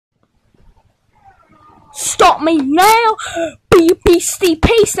stop me now,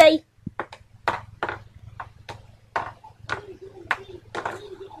 BBCPC.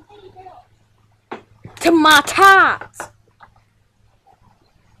 To my tots.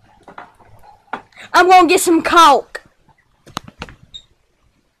 I'm gonna get some coke.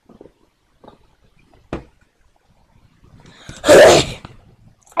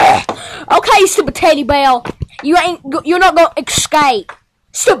 Okay, stupid teddy bear. You're not gonna escape.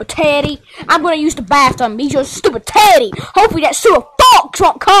 Stupid teddy. I'm gonna use the bathroom. He's your stupid teddy. Hopefully that stupid fox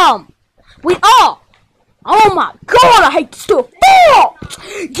won't come. We are. Oh my god, I hate the stupid fox.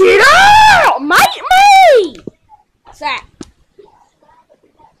 Get out! Make me! What's that?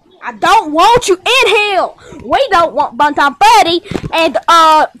 I don't want you in here. We don't want Buntown Freddy and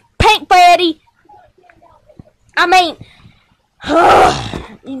Pink Freddy. I mean,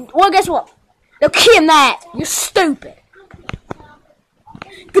 well, guess what? They'll kidnap. You're stupid.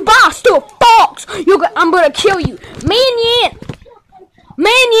 Goodbye, stupid fox. I'm gonna kill you. Minion.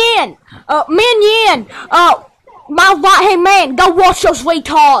 My right hand man, go wash those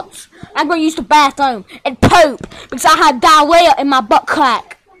retards. I'm gonna use the bathroom and poop because I had diarrhea in my butt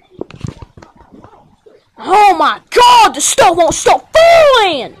crack. Oh my god, the stuff won't stop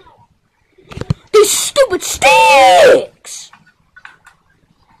falling! These stupid sticks!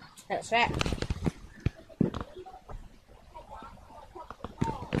 That's right.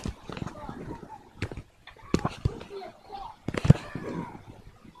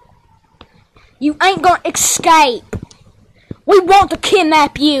 You ain't gonna escape. We want to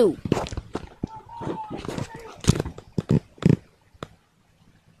kidnap you.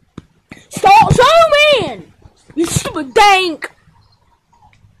 Stop zooming! You stupid dank!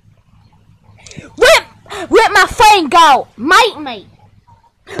 Let my friend go! Make me!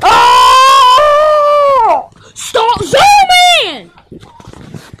 Oh! Stop zooming!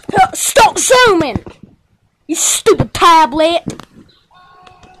 Stop zooming! You stupid tablet!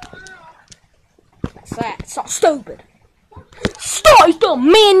 That's that. It's not stupid. Stop, you little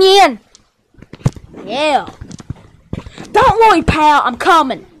minion! Yeah. Don't worry, pal. I'm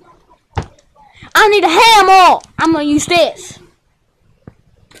coming. I need a hammer. I'm gonna use this.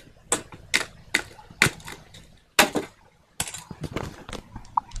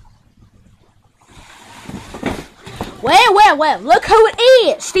 Well, look who it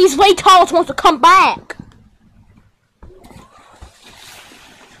is. These retards want to come back.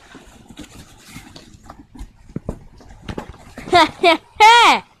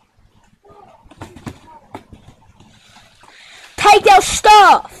 Take their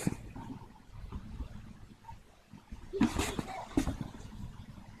stuff.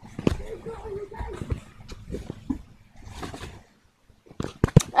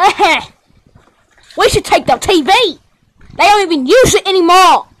 We should take their TV. They don't even use it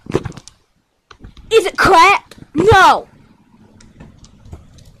anymore. Is it crap? No.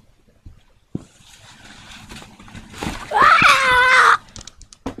 Ah!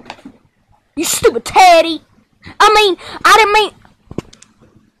 You stupid teddy. I didn't mean.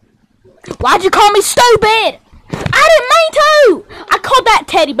 Why'd you call me stupid? I didn't mean to. I called that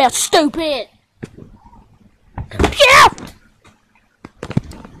teddy bear stupid. Yeah.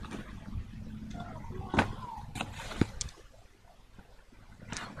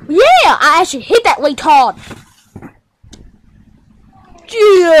 Yeah, I actually hit that retard.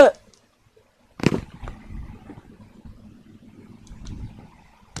 Yeah.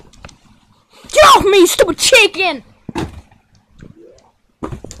 Get off me, stupid chicken!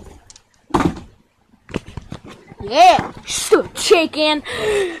 Yeah, stupid chicken!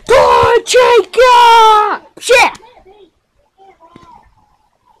 Die, chicken! Yeah!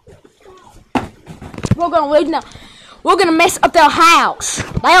 We're gonna leave now. We're gonna mess up their house.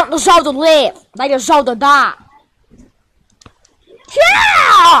 They don't deserve to live. They deserve to die.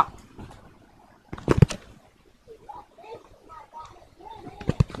 Yeah!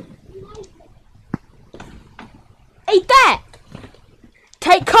 Eat that!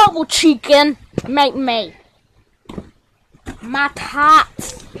 Take couple chicken, make me. My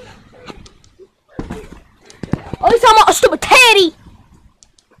tots. Oh, he's talking about a stupid teddy!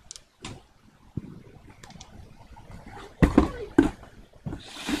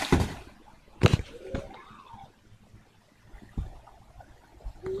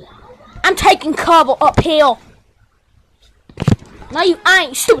 I'm taking cover uphill. No, you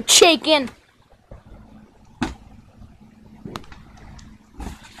ain't, stupid chicken.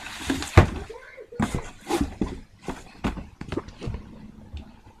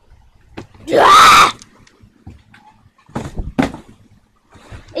 Ah!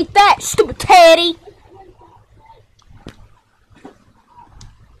 Eat that, stupid teddy.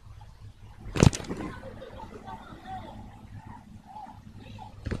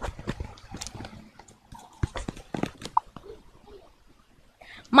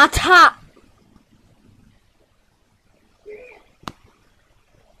 My top.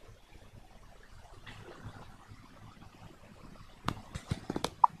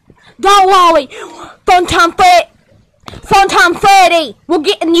 Don't worry, Funtime Freddy, we're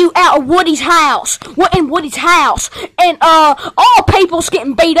getting you out of Woody's house. We're in Woody's house, and all people's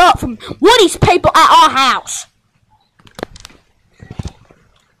getting beat up from Woody's people at our house.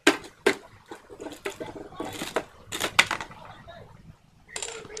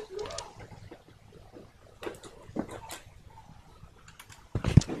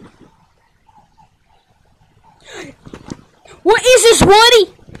 What is this,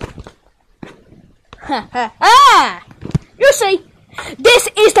 Woody? You see, this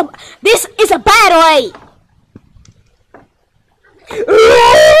is a battery.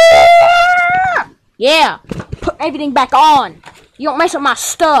 Yeah, put everything back on. You don't mess with my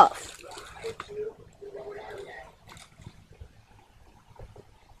stuff.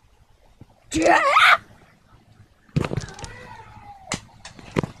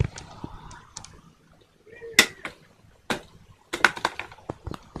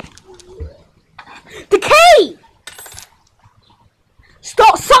 The key!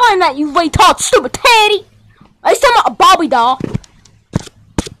 Stop signing that, you retard, stupid Teddy! I still not a Barbie doll.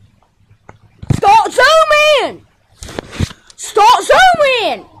 Start zooming! Start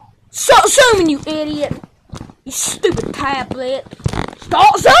zooming! Start zooming, you idiot! You stupid tablet!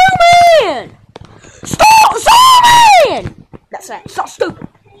 Start zooming! Start zooming! That's it. Stop stupid.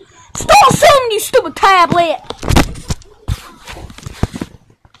 Start zooming, you stupid tablet!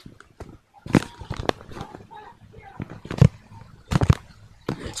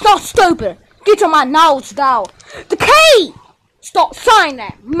 Stop stupid. Get on my nose, doll. The key! Stop saying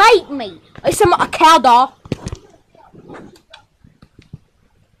that. Make me. At least I'm not a cow doll.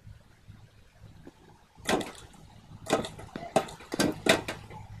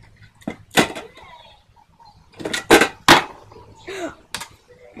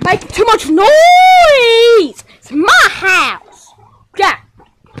 Making too much noise! It's my house! Yeah.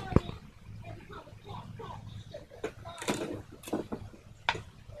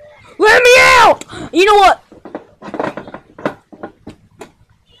 Let me out! You know what?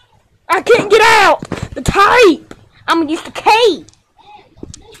 I can't get out! The tape! I'm gonna use the key!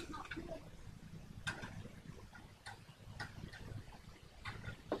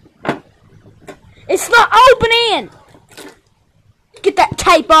 It's not opening! Get that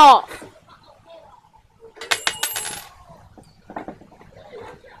tape off!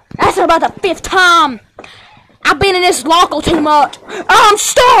 That's about the 5th time I've been in this local too much. I'm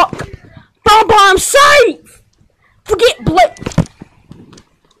stuck! But I'm safe! Forget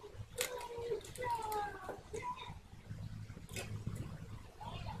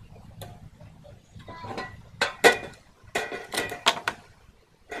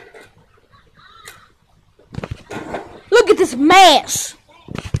Look at this mess!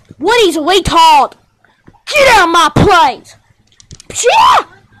 Woody's a retard! Get out of my place! Pshah!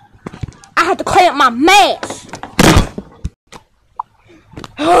 I have to clean up my mess!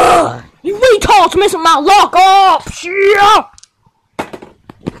 You retards messing my lock off! Pshah!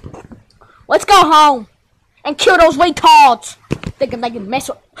 Let's go home and kill those retards! Thinking they can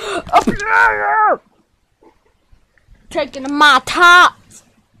mess up here! Taking my tops!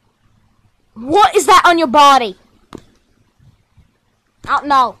 What is that on your body? I don't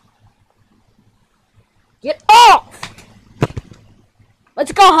know. Get off!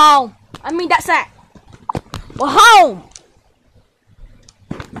 Let's go home. I mean, that's it. We're home.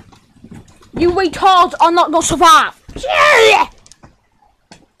 You retards are not gonna survive. Yeah!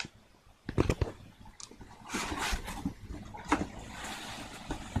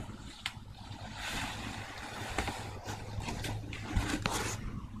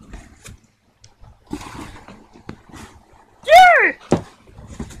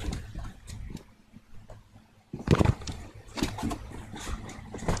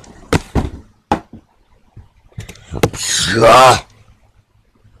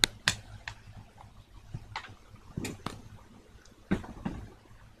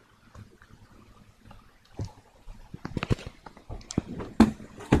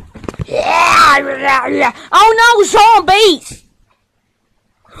 Yeah. Oh no, zombies!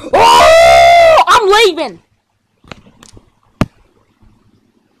 Oh, I'm leaving.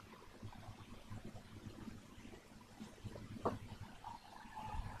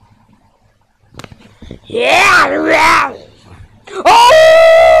 Yeah!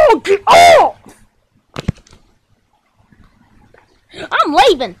 Oh, get off! I'm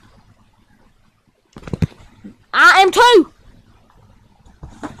leaving. I am too.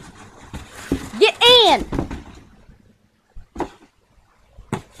 Get in.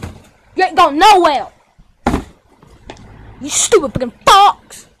 You ain't going nowhere. You stupid fucking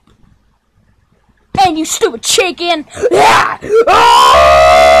fox. And you stupid chicken. Yeah.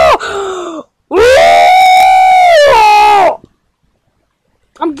 Oh! Oh!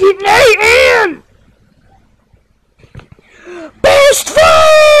 I'm getting eaten. Best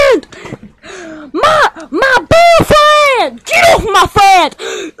friend. My boyfriend. Get off my friend.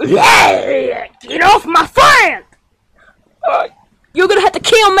 Yeah. Get off my friend. You're gonna have to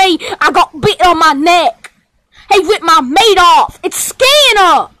kill me. I got bit on my neck. He ripped my meat off. It's skin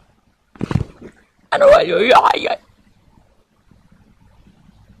up.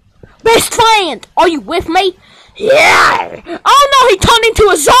 Best friend, are you with me? Yeah. Oh no, he turned into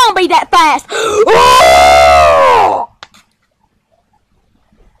a zombie that fast. Oh!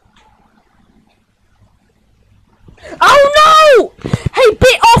 Oh no! He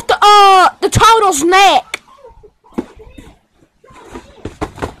bit off the turtle's neck.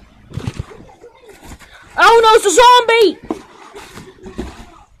 Oh no, it's a zombie!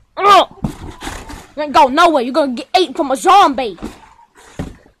 You ain't going nowhere. You're gonna get eaten from a zombie.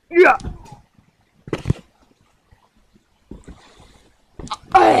 Yeah.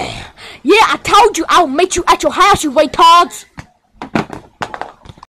 Yeah, I told you I'll meet you at your house, you retards.